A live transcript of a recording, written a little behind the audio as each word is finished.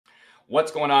What's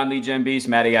going on, Lead Gen Beast?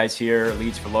 Matty Ice here,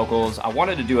 Leads for Locals. I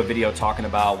wanted to do a video talking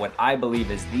about what I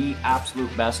believe is the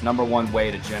absolute best #1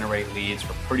 way to generate leads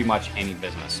for pretty much any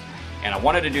business. And I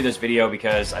wanted to do this video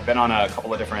because I've been on a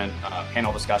couple of different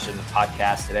panel discussions and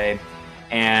podcasts today,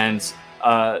 and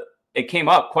it came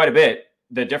up quite a bit,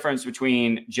 the difference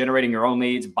between generating your own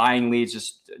leads, buying leads,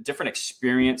 just different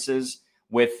experiences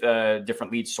with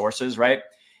different lead sources, right?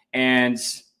 And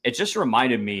it just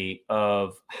reminded me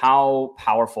of how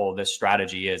powerful this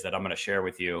strategy is that I'm going to share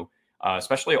with you,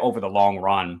 especially over the long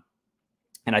run.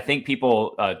 And I think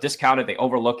people discount it. They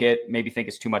overlook it, maybe think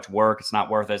it's too much work. It's not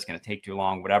worth it. It's going to take too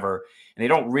long, whatever. And they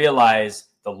don't realize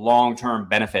the long-term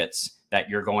benefits that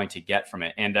you're going to get from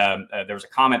it. And there was a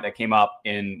comment that came up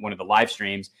in one of the live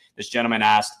streams. This gentleman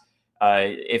asked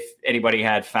if anybody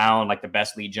had found like the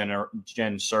best lead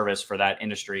gen service for that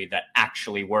industry that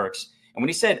actually works. And when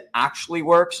he said actually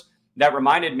works, that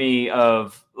reminded me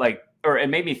of like, or it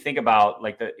made me think about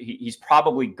like he's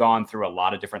probably gone through a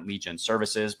lot of different lead gen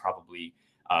services, probably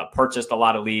purchased a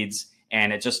lot of leads,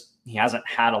 and he hasn't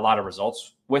had a lot of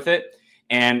results with it.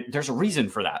 And there's a reason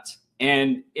for that.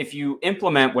 And if you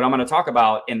implement what I'm going to talk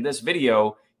about in this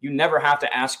video, you'll never have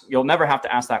to ask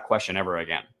that question ever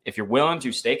again. If you're willing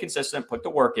to stay consistent, put the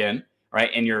work in, right?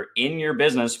 And you're in your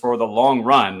business for the long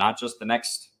run, not just the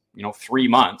next 3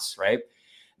 months, right?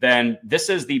 Then this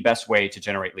is the best way to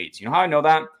generate leads. You know how I know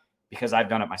that? Because I've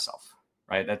done it myself,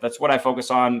 right? That's what I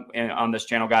focus on this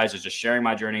channel, guys, is just sharing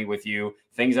my journey with you,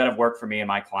 things that have worked for me and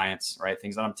my clients, right?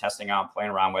 Things that I'm testing out,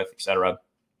 playing around with, etc.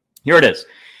 Here it is.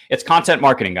 It's content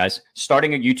marketing, guys.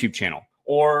 Starting a YouTube channel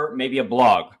or maybe a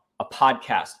blog, a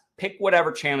podcast. Pick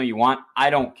whatever channel you want. I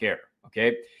don't care,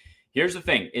 okay? Here's the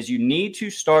thing is you need to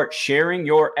start sharing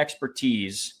your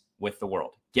expertise with the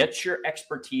world. Get your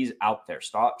expertise out there.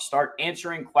 Start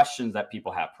answering questions that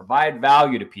people have. Provide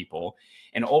value to people.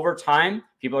 And over time,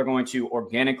 people are going to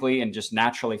organically and just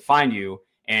naturally find you.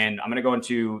 And I'm going to go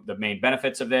into the main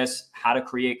benefits of this, how to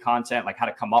create content, like how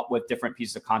to come up with different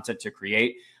pieces of content to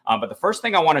create. But the first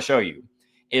thing I want to show you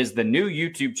is the new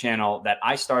YouTube channel that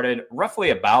I started roughly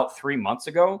about 3 months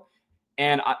ago.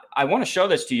 And I want to show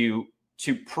this to you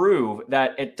to prove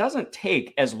that it doesn't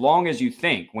take as long as you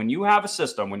think. When you have a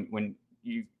system,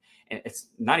 it's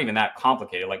not even that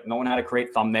complicated, like knowing how to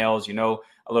create thumbnails,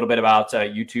 a little bit about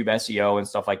YouTube SEO and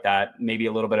stuff like that, maybe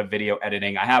a little bit of video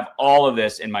editing. I have all of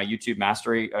this in my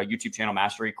YouTube channel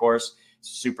mastery course. It's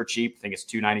super cheap. I think it's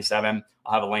 $297.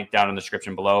 I'll have a link down in the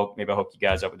description below. Maybe I'll hook you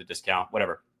guys up with a discount,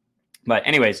 whatever. But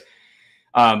anyways,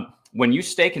 when you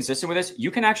stay consistent with this,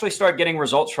 you can actually start getting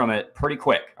results from it pretty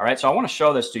quick. All right. So I want to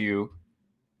show this to you.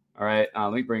 All right.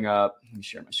 Let me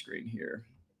share my screen here.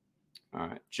 All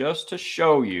right. Just to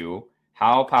show you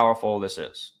how powerful this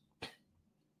is.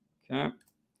 Okay.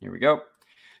 Here we go.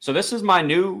 So this is my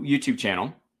new YouTube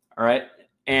channel. All right.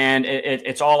 And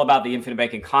it's all about the infinite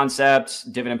banking concepts,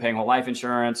 dividend paying whole life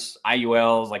insurance,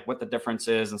 IULs, like what the difference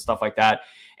is and stuff like that.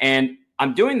 And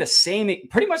I'm doing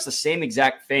pretty much the same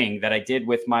exact thing that I did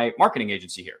with my marketing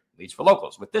agency here, Leads for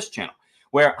Locals, with this channel,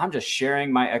 where I'm just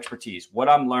sharing my expertise, what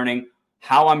I'm learning,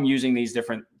 how I'm using these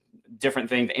different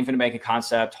things, the infinite banking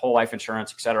concept, whole life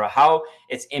insurance, etc., how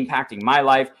it's impacting my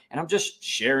life. And I'm just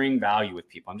sharing value with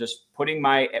people. I'm just putting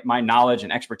my knowledge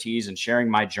and expertise and sharing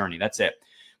my journey. That's it.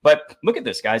 But look at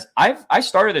this, guys. I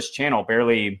started this channel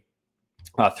barely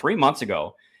 3 months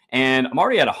ago, and I'm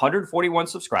already at 141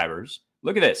 subscribers.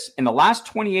 Look at this. In the last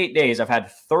 28 days, I've had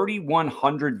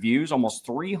 3,100 views, almost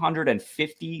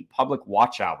 350 public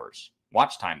watch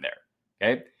time there.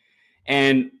 Okay.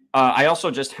 And I also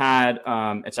just had,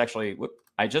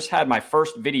 I just had my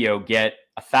first video get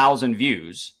 1,000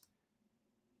 views.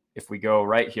 If we go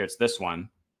right here, it's this one,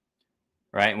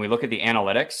 right? And we look at the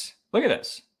analytics. Look at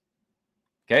this.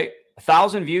 Okay.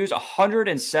 1,000 views,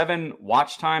 107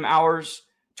 watch time hours,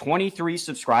 23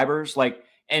 subscribers.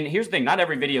 And here's the thing, not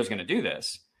every video is going to do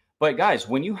this, but guys,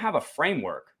 when you have a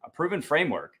framework, a proven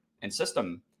framework and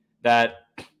system that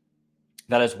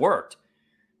has worked,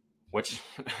 which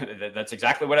that's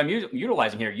exactly what I'm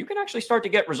utilizing here, you can actually start to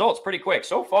get results pretty quick.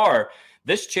 So far,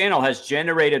 this channel has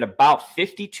generated about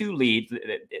 52 leads.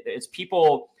 It's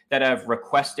people that have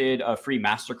requested a free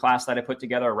masterclass that I put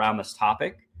together around this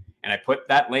topic. And I put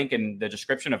that link in the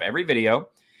description of every video.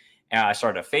 I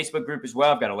started a Facebook group as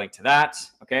well. I've got a link to that.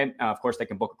 Okay. Of course, they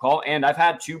can book a call. And I've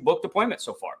had 2 booked appointments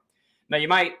so far. Now, you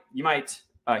might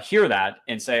hear that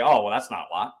and say, oh, well, that's not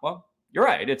a lot. Well, you're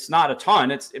right. It's not a ton.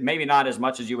 It's maybe not as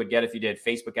much as you would get if you did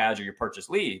Facebook ads or you purchase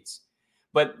leads.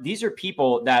 But these are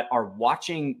people that are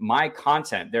watching my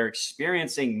content. They're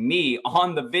experiencing me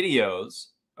on the videos,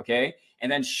 okay,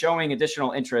 and then showing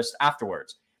additional interest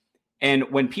afterwards. And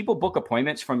when people book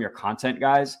appointments from your content,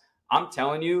 guys, I'm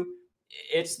telling you,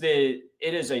 it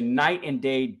is a night and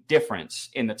day difference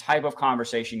in the type of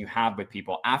conversation you have with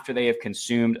people after they have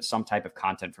consumed some type of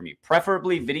content from you,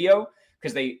 preferably video,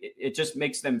 because it just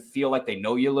makes them feel like they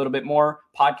know you a little bit more.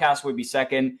 Podcast would be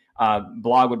second,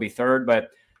 blog would be third, but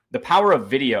the power of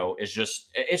video is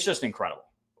just incredible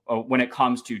when it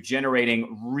comes to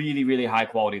generating really, really high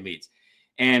quality leads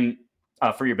and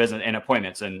for your business and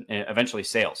appointments and eventually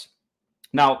sales.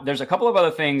 Now, there's a couple of other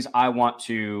things I want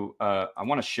to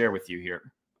share with you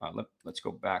here. Let's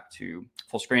go back to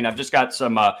full screen. I've just got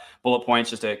some bullet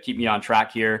points just to keep me on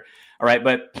track here. All right,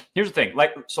 but here's the thing.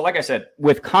 Like I said,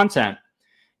 with content,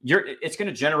 it's going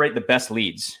to generate the best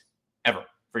leads ever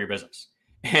for your business.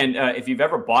 And if you've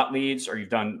ever bought leads or you've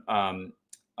done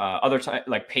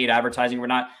like paid advertising or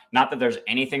not that there's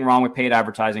anything wrong with paid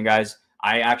advertising, guys.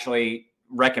 I actually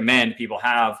recommend people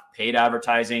have paid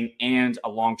advertising and a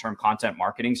long-term content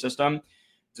marketing system.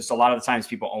 Just a lot of the times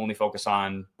people only focus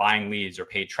on buying leads or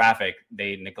paid traffic.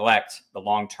 They neglect the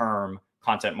long-term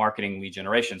content marketing lead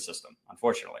generation system,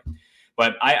 unfortunately.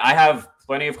 But I have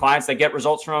plenty of clients that get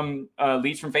results from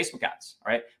leads from Facebook ads,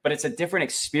 right? But it's a different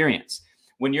experience.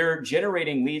 When you're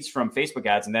generating leads from Facebook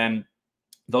ads and then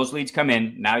those leads come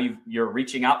in, now you're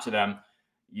reaching out to them.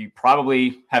 You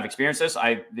probably have experienced this.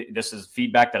 This is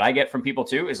feedback that I get from people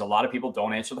too, is a lot of people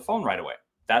don't answer the phone right away.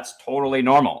 That's totally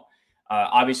normal.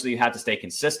 Obviously, you have to stay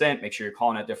consistent, make sure you're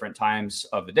calling at different times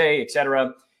of the day,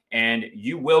 etc. And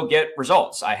you will get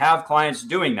results. I have clients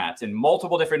doing that in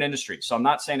multiple different industries. So I'm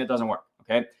not saying it doesn't work,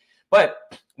 okay?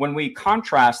 But when we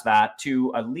contrast that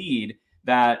to a lead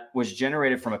that was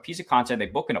generated from a piece of content, they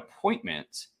book an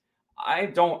appointment, I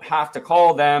don't have to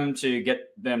call them to get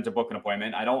them to book an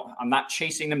appointment. I'm not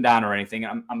chasing them down or anything.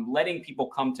 I'm letting people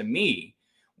come to me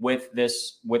with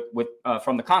this,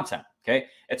 from the content. Okay.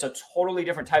 It's a totally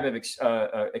different type of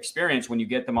experience when you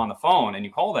get them on the phone and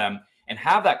you call them and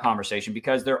have that conversation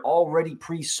because they're already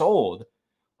pre-sold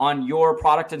on your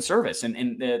product and service and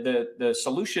the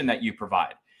solution that you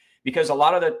provide. Because a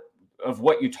lot of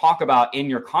what you talk about in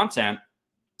your content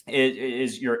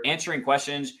is you're answering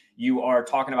questions. You are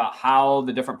talking about how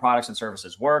the different products and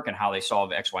services work and how they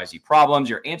solve XYZ problems.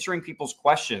 You're answering people's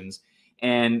questions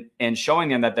and showing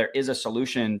them that there is a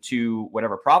solution to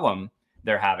whatever problem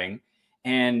they're having.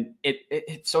 And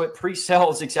so it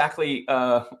pre-sells exactly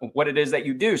what it is that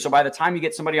you do. So by the time you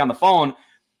get somebody on the phone,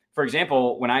 for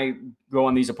example, when I go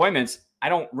on these appointments, I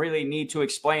don't really need to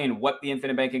explain what the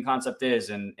infinite banking concept is.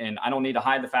 And I don't need to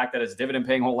hide the fact that it's dividend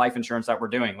paying whole life insurance that we're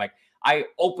doing. Like I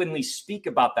openly speak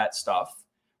about that stuff,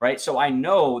 right? So I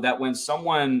know that when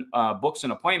someone books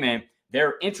an appointment,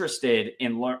 they're interested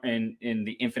in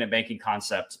the infinite banking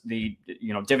concept, the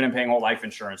dividend paying whole life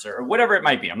insurance or whatever it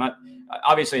might be. I'm not,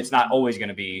 obviously it's not always going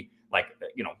to be like,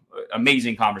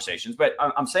 amazing conversations, but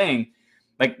I'm saying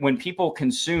like when people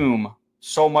consume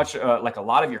so much, like a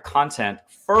lot of your content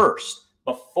first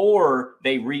before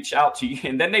they reach out to you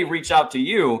and then they reach out to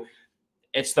you,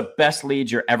 it's the best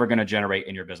leads you're ever going to generate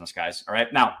in your business, guys. All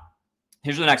right. Now,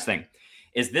 here's the next thing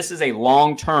is this is a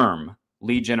long-term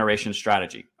lead generation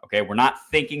strategy. Okay. We're not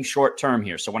thinking short-term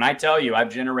here. So when I tell you I've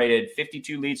generated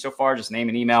 52 leads so far, just name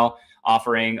an email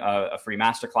offering a free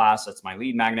masterclass. That's my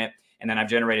lead magnet. And then I've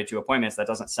generated 2 appointments. That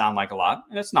doesn't sound like a lot.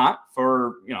 And it's not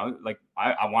for, like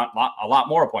I want a lot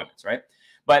more appointments, right?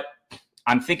 But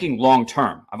I'm thinking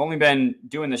long-term. I've only been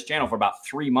doing this channel for about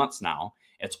 3 months now.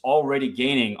 It's already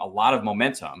gaining a lot of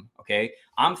momentum. Okay.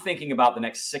 I'm thinking about the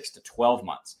next 6 to 12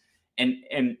 months.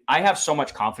 And I have so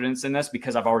much confidence in this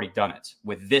because I've already done it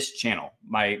with this channel,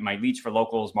 my Leads for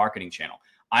Locals marketing channel.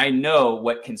 I know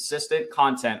what consistent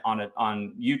content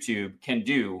on YouTube can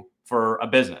do for a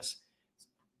business.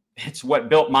 It's what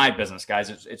built my business,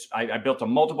 guys. I built a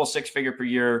multiple 6-figure per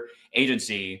year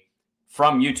agency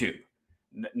from YouTube.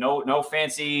 No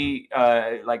fancy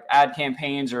like ad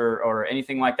campaigns or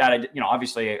anything like that.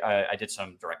 Obviously I did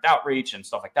some direct outreach and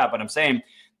stuff like that, but I'm saying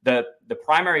the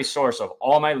primary source of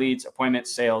all my leads,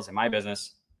 appointments, sales in my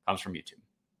business comes from YouTube.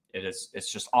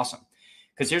 It's just awesome.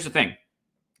 Because here's the thing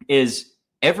is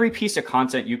every piece of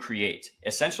content you create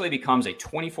essentially becomes a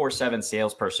 24/7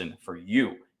 salesperson for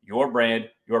you, your brand,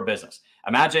 your business.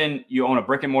 Imagine you own a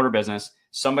brick and mortar business.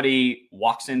 Somebody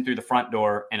walks in through the front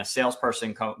door and a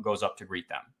salesperson goes up to greet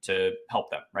them, to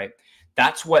help them, right?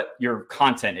 That's what your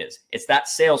content is. It's that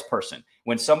salesperson.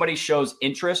 When somebody shows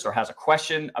interest or has a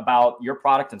question about your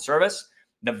product and service,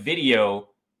 the video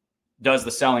does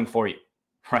the selling for you,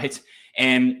 right?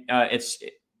 And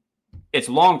it's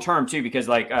long-term too, because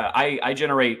like I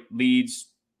generate leads,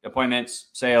 appointments,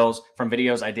 sales from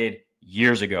videos I did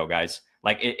years ago, guys.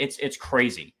 Like it's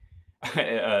crazy.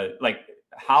 Like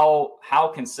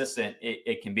how consistent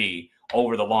it can be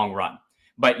over the long run.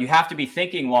 But you have to be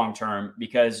thinking long-term,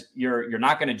 because you're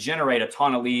not going to generate a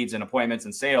ton of leads and appointments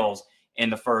and sales in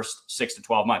the first 6 to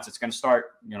 12 months. It's going to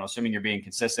start, assuming you're being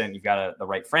consistent, you've got the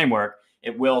right framework,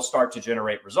 it will start to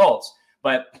generate results,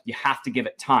 but you have to give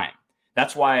it time.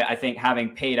 That's why I think having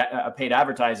a paid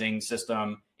advertising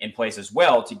system in place as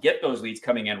well to get those leads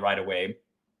coming in right away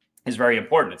is very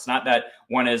important. It's not that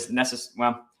one is necessary.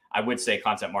 Well, I would say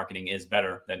content marketing is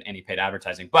better than any paid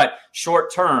advertising, but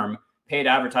short-term paid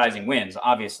advertising wins,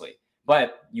 obviously.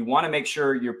 But you want to make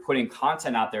sure you're putting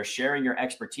content out there, sharing your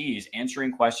expertise,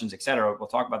 answering questions, etc. We'll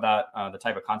talk about that, the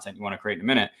type of content you want to create in a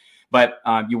minute. But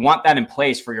you want that in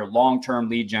place for your long-term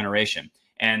lead generation.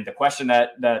 And the question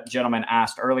that the gentleman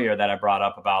asked earlier that I brought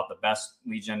up about the best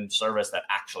lead gen service that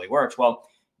actually works, well,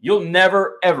 you'll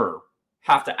never, ever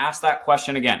have to ask that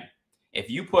question again. If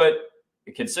you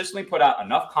consistently put out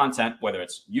enough content, whether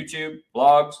it's YouTube,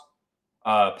 blogs,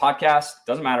 podcasts,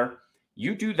 doesn't matter.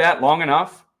 You do that long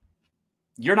enough,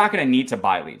 you're not going to need to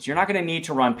buy leads. You're not going to need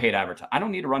to run paid advertising. I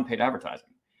don't need to run paid advertising.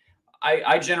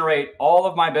 I generate all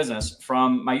of my business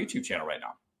from my YouTube channel right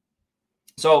now.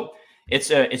 So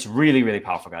it's really, really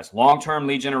powerful, guys. Long-term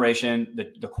lead generation,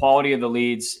 the quality of the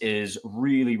leads is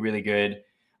really, really good.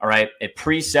 All right. It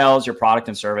pre-sells your product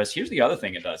and service. Here's the other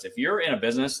thing it does. If you're in a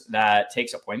business that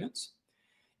takes appointments,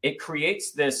 it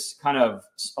creates this kind of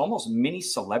almost mini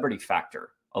celebrity factor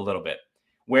a little bit,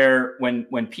 where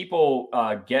when people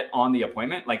get on the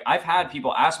appointment, like I've had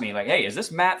people ask me like, hey, is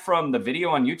this Matt from the video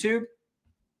on YouTube?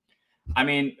 I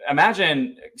mean,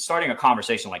 imagine starting a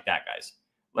conversation like that, guys.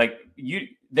 Like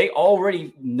they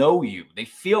already know you. They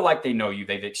feel like they know you.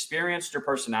 They've experienced your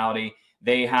personality.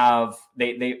 They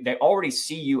already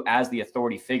see you as the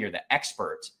authority figure, the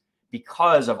expert,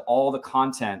 because of all the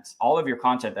content, all of your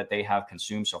content that they have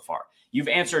consumed so far. You've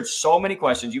answered so many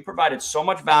questions. You provided so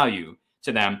much value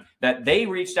to them that they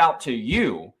reached out to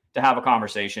you to have a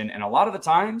conversation. And a lot of the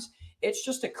times it's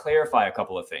just to clarify a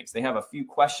couple of things. They have a few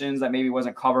questions that maybe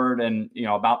wasn't covered and,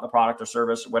 about the product or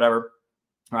service, whatever,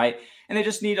 right? And they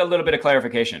just need a little bit of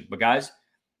clarification. But guys,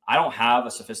 I don't have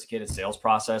a sophisticated sales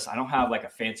process. I don't have like a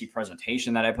fancy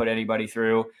presentation that I put anybody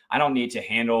through. I don't need to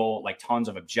handle like tons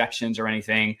of objections or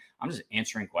anything. I'm just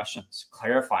answering questions,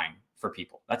 clarifying for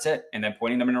people. That's it. And then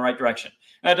pointing them in the right direction.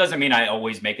 That doesn't mean I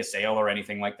always make a sale or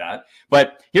anything like that.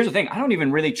 But here's the thing. I don't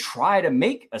even really try to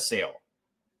make a sale.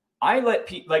 I let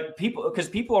people, because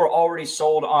people are already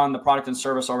sold on the product and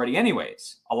service already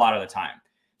anyways, a lot of the time.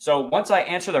 So once I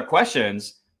answer their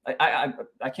questions, I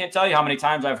can't tell you how many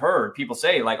times I've heard people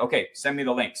say like, okay, send me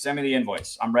the link, send me the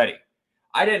invoice, I'm ready.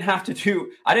 I didn't have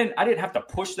to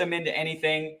push them into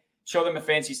anything, show them a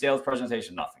fancy sales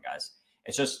presentation, nothing, guys.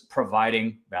 It's just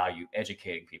providing value,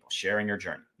 educating people, sharing your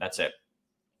journey. That's it.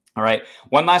 All right.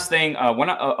 One last thing,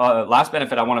 last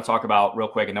benefit I want to talk about real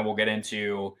quick, and then we'll get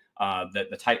into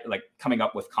the type, like coming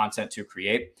up with content to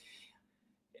create.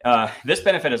 This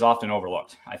benefit is often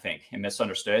overlooked, I think, and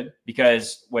misunderstood,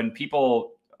 because when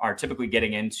people are typically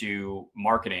getting into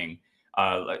marketing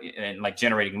and like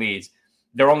generating leads,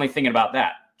 they're only thinking about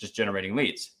that, just generating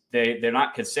leads. They're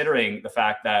not considering the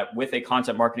fact that with a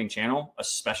content marketing channel,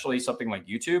 especially something like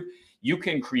YouTube, you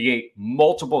can create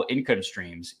multiple income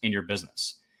streams in your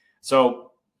business.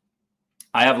 So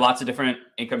I have lots of different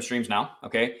income streams now.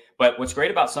 Okay. But what's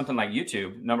great about something like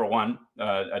YouTube, number one,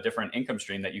 a different income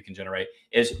stream that you can generate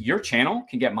is your channel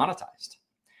can get monetized.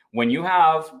 When you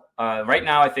have, right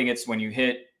now, I think it's when you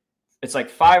hit, it's like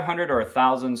 500 or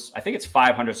 1,000. I think it's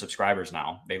 500 subscribers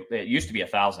now. It used to be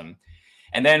 1,000.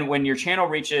 And then when your channel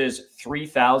reaches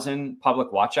 3,000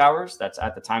 public watch hours, that's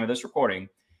at the time of this recording,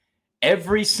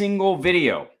 every single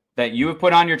video that you have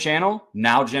put on your channel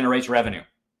now generates revenue.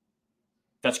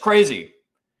 That's crazy.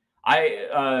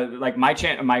 Like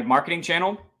my marketing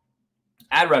channel,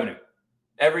 ad revenue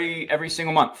every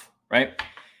single month, right?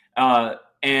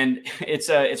 And it's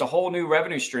a whole new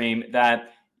revenue stream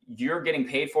that you're getting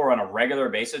paid for on a regular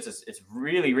basis. It's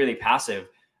really, really passive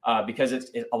because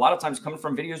it's a lot of times coming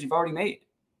from videos you've already made.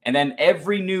 And then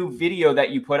every new video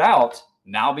that you put out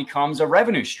now becomes a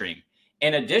revenue stream,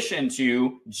 in addition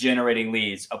to generating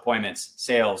leads, appointments,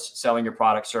 sales, selling your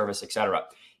product, service, etc.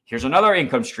 Here's another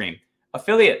income stream: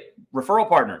 affiliate, referral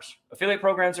partners, affiliate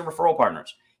programs and referral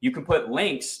partners. You can put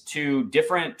links to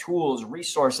different tools,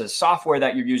 resources, software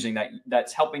that you're using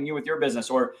that's helping you with your business.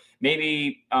 Or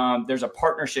maybe there's a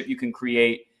partnership you can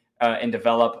create and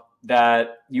develop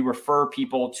that you refer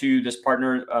people to this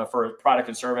partner for a product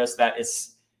and service that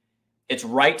it's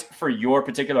right for your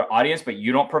particular audience, but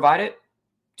you don't provide it.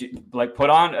 Like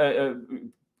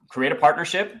create a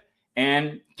partnership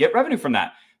and get revenue from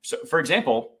that. So for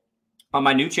example, on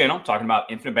my new channel, talking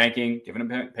about infinite banking,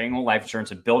 dividend paying whole life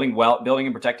insurance, and building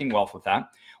and protecting wealth with that.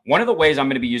 One of the ways I'm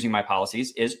going to be using my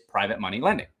policies is private money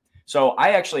lending. So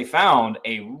I actually found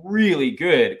a really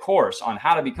good course on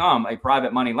how to become a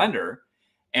private money lender.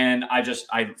 And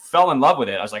I fell in love with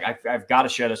it. I was like, I've got to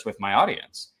share this with my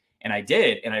audience. And I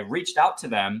did. And I reached out to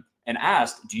them and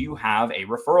asked, do you have a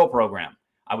referral program?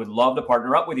 I would love to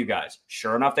partner up with you guys.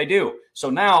 Sure enough, they do. So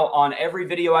now on every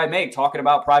video I make talking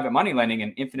about private money lending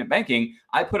and infinite banking,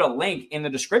 I put a link in the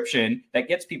description that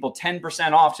gets people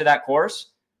 10% off to that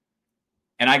course,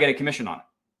 and I get a commission on it.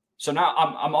 So now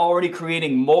I'm already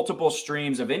creating multiple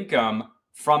streams of income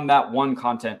from that one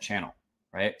content channel,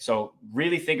 right? So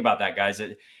really think about that, guys.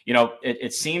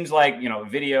 It seems like,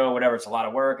 video, whatever, it's a lot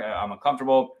of work. I'm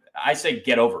uncomfortable. I say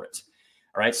get over it.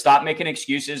 All right. Stop making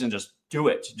excuses and just do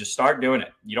it. Just start doing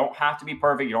it. You don't have to be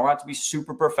perfect. You don't have to be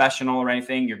super professional or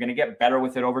anything. You're going to get better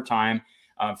with it over time.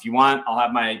 If you want, I'll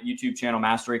have my YouTube channel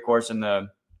mastery course in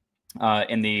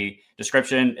the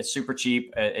description. It's super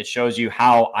cheap. It shows you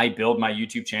how I build my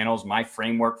YouTube channels, my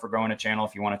framework for growing a channel,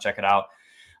 if you want to check it out.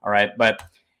 All right. But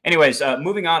anyways,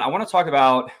 moving on, I want to talk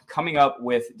about coming up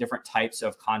with different types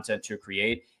of content to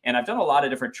create. And I've done a lot of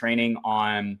different training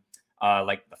on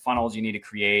like the funnels you need to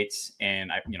create.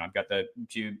 And I've got the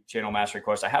YouTube channel mastery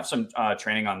course. I have some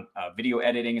training on video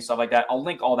editing and stuff like that. I'll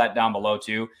link all that down below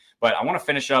too. But I want to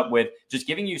finish up with just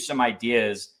giving you some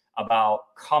ideas about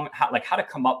how to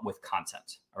come up with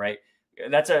content. All right.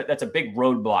 That's a big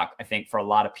roadblock, I think, for a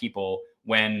lot of people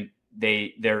when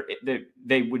they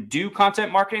would do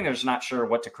content marketing. They're just not sure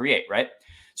what to create. Right.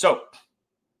 So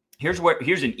here's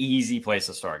an easy place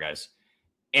to start, guys.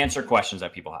 Answer questions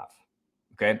that people have.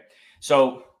 Okay.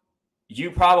 So you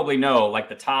probably know like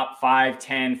the top 5,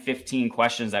 10, 15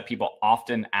 questions that people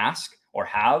often ask or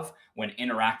have when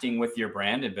interacting with your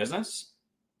brand and business.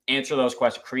 Answer those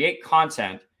questions, create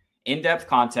content, in-depth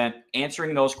content,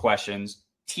 answering those questions,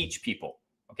 teach people.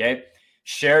 Okay.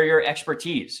 Share your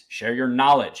expertise, share your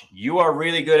knowledge. You are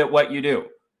really good at what you do.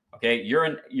 Okay. You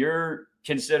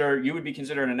would be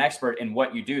considered an expert in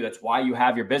what you do. That's why you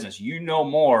have your business. You know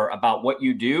more about what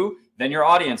you do than your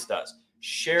audience does.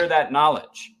 Share that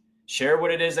knowledge. Share what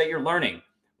it is that you're learning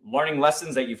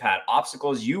lessons that you've had,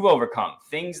 obstacles you've overcome,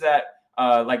 things that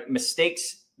like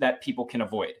mistakes that people can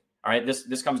avoid. All right.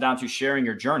 This comes down to sharing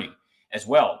your journey as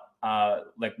well.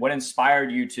 Like what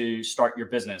inspired you to start your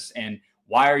business and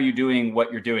why are you doing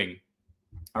what you're doing?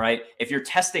 All right. If you're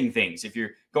testing things, if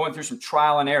you're going through some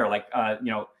trial and error, like,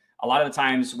 a lot of the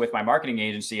times with my marketing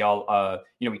agency,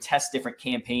 we test different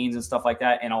campaigns and stuff like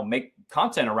that. And I'll make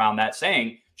content around that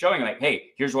showing like,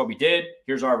 hey, here's what we did.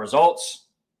 Here's our results.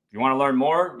 If you want to learn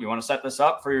more, you want to set this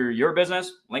up for your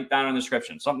business, link down in the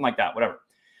description, something like that, whatever.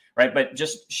 Right. But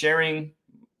just sharing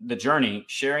the journey,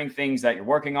 sharing things that you're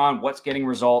working on, what's getting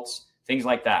results, things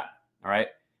like that. All right.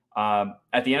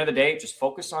 At the end of the day, just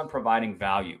focus on providing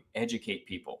value, educate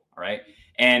people. All right.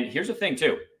 And here's the thing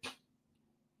too.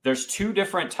 There's 2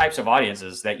 different types of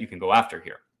audiences that you can go after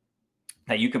here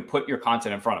that you can put your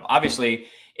content in front of. Obviously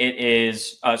it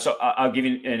is, so I'll give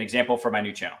you an example for my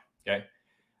new channel. Okay.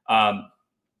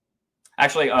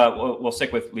 We'll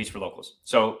stick with Leads for Locals.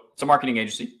 So it's a marketing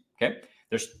agency. Okay.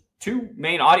 There's 2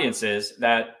 main audiences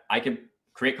that I can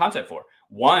create content for.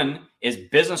 One is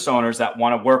business owners that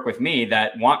want to work with me,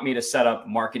 that want me to set up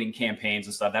marketing campaigns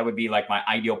and stuff. That would be like my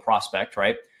ideal prospect,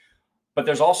 right? But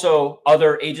there's also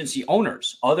other agency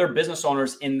owners, other business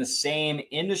owners in the same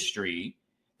industry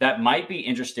that might be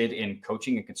interested in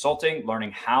coaching and consulting,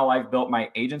 learning how I've built my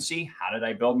agency. How did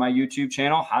I build my YouTube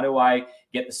channel? How do I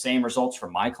get the same results for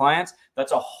my clients?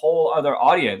 That's a whole other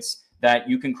audience that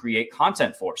you can create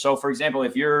content for. So for example,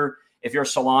 if you're a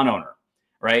salon owner,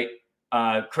 right?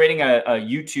 Creating a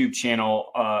YouTube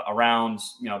channel around,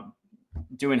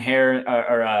 doing hair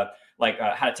how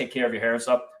to take care of your hair and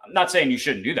stuff. I'm not saying you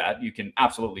shouldn't do that. You can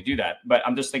absolutely do that. But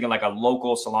I'm just thinking like a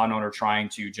local salon owner trying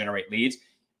to generate leads.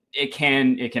 It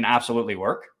can absolutely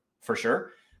work for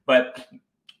sure. But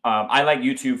I like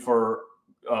YouTube for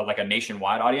like a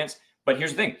nationwide audience. But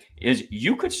here's the thing is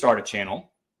you could start a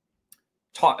channel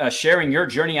sharing your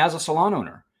journey as a salon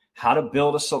owner, how to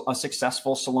build a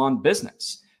successful salon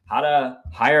business, how to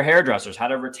hire hairdressers, how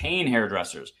to retain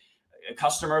hairdressers,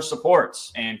 customer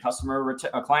supports and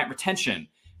client retention,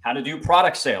 how to do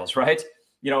product sales, right?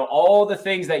 All the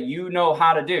things that you know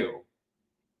how to do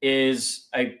is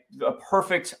a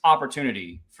perfect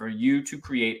opportunity for you to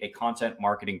create a content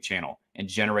marketing channel and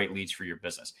generate leads for your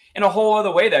business in a whole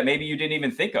other way that maybe you didn't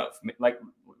even think of.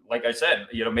 Like I said,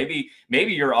 maybe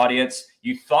your audience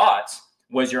you thought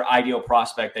was your ideal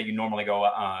prospect that you normally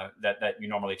that you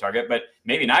normally target, but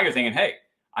maybe now you're thinking, hey,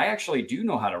 I actually do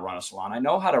know how to run a salon. I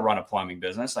know how to run a plumbing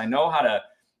business. I know how to,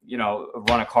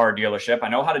 run a car dealership. I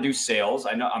know how to do sales.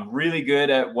 I know I'm really good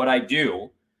at what I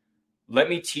do. Let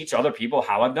me teach other people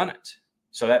how I've done it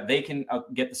so that they can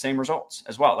get the same results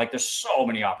as well. Like, there's so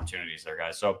many opportunities there,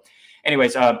 guys. So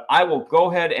anyways, I will go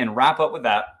ahead and wrap up with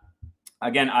that.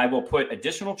 Again, I will put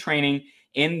additional training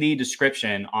in the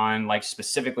description on like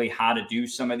specifically how to do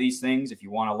some of these things if you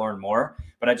want to learn more.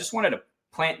 But I just wanted to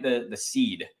plant the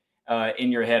seed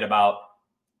in your head about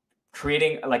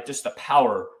creating like just the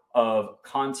power of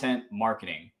content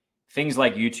marketing, things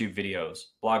like YouTube videos,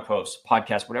 blog posts,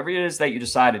 podcasts, whatever it is that you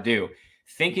decide to do,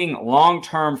 thinking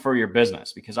long-term for your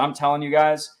business. Because I'm telling you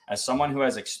guys, as someone who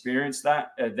has experienced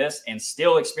this and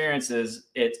still experiences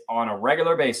it on a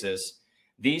regular basis,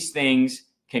 these things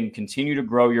can continue to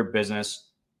grow your business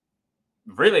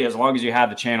really as long as you have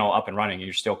the channel up and running and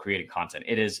you're still creating content.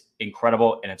 It is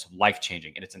incredible and it's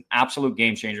life-changing, and it's an absolute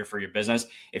game changer for your business.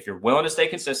 If you're willing to stay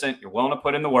consistent, you're willing to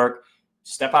put in the work,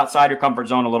 step outside your comfort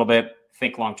zone a little bit,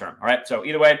 think long-term. All right. So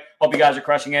either way, hope you guys are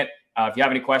crushing it. If you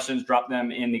have any questions, drop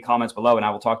them in the comments below, and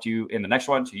I will talk to you in the next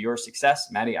one. To your success,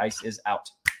 Matty Ice is out.